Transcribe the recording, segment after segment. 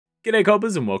G'day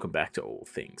Cobbers and welcome back to All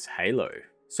Things Halo.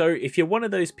 So if you're one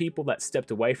of those people that stepped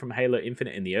away from Halo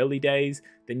Infinite in the early days,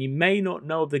 then you may not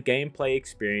know of the gameplay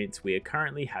experience we are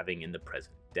currently having in the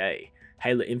present day.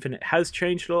 Halo Infinite has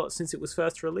changed a lot since it was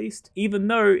first released. Even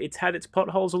though it's had its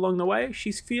potholes along the way,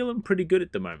 she's feeling pretty good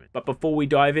at the moment. But before we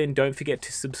dive in, don't forget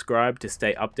to subscribe to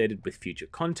stay updated with future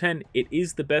content. It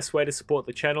is the best way to support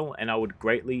the channel and I would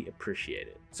greatly appreciate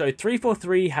it. So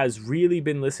 343 has really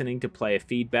been listening to player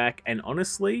feedback and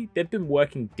honestly, they've been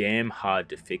working damn hard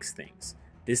to fix things.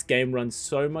 This game runs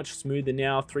so much smoother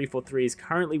now. 343 is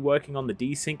currently working on the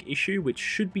desync issue, which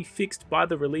should be fixed by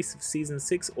the release of Season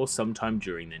 6 or sometime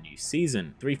during the new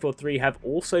season. 343 have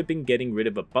also been getting rid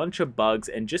of a bunch of bugs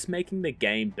and just making the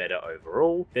game better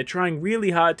overall. They're trying really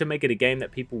hard to make it a game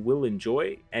that people will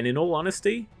enjoy, and in all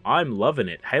honesty, I'm loving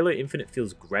it. Halo Infinite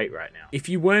feels great right now. If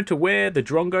you weren't aware, the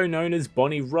drongo known as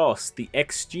Bonnie Ross, the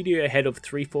ex-studio head of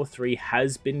 343,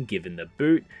 has been given the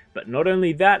boot. But not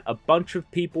only that, a bunch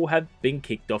of people have been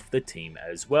kicked off the team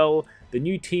as well. The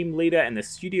new team leader and the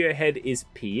studio head is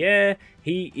Pierre.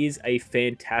 He is a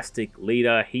fantastic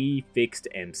leader. He fixed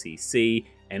MCC,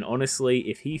 and honestly,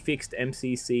 if he fixed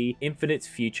MCC, Infinite's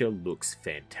future looks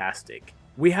fantastic.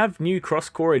 We have new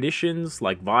cross-core additions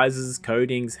like visors,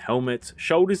 coatings, helmets,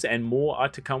 shoulders and more are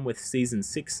to come with Season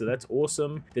 6, so that's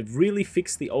awesome. They've really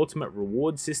fixed the ultimate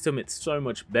reward system, it's so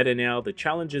much better now. The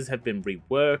challenges have been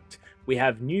reworked. We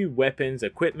have new weapons,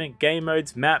 equipment, game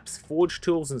modes, maps, forge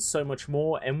tools and so much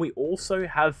more, and we also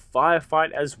have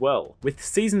Firefight as well. With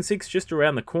Season 6 just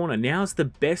around the corner, now's the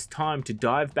best time to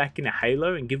dive back into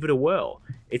Halo and give it a whirl.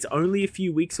 It's only a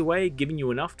few weeks away, giving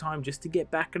you enough time just to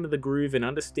get back into the groove and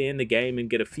understand the game and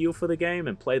get a feel for the game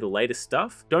and play the latest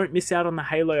stuff. Don't miss out on the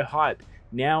Halo hype.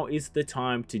 Now is the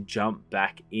time to jump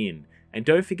back in. And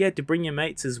don't forget to bring your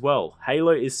mates as well.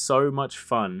 Halo is so much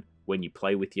fun when you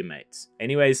play with your mates.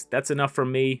 Anyways, that's enough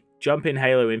from me. Jump in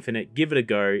Halo Infinite, give it a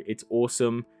go, it's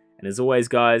awesome, and as always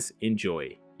guys,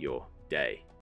 enjoy your day.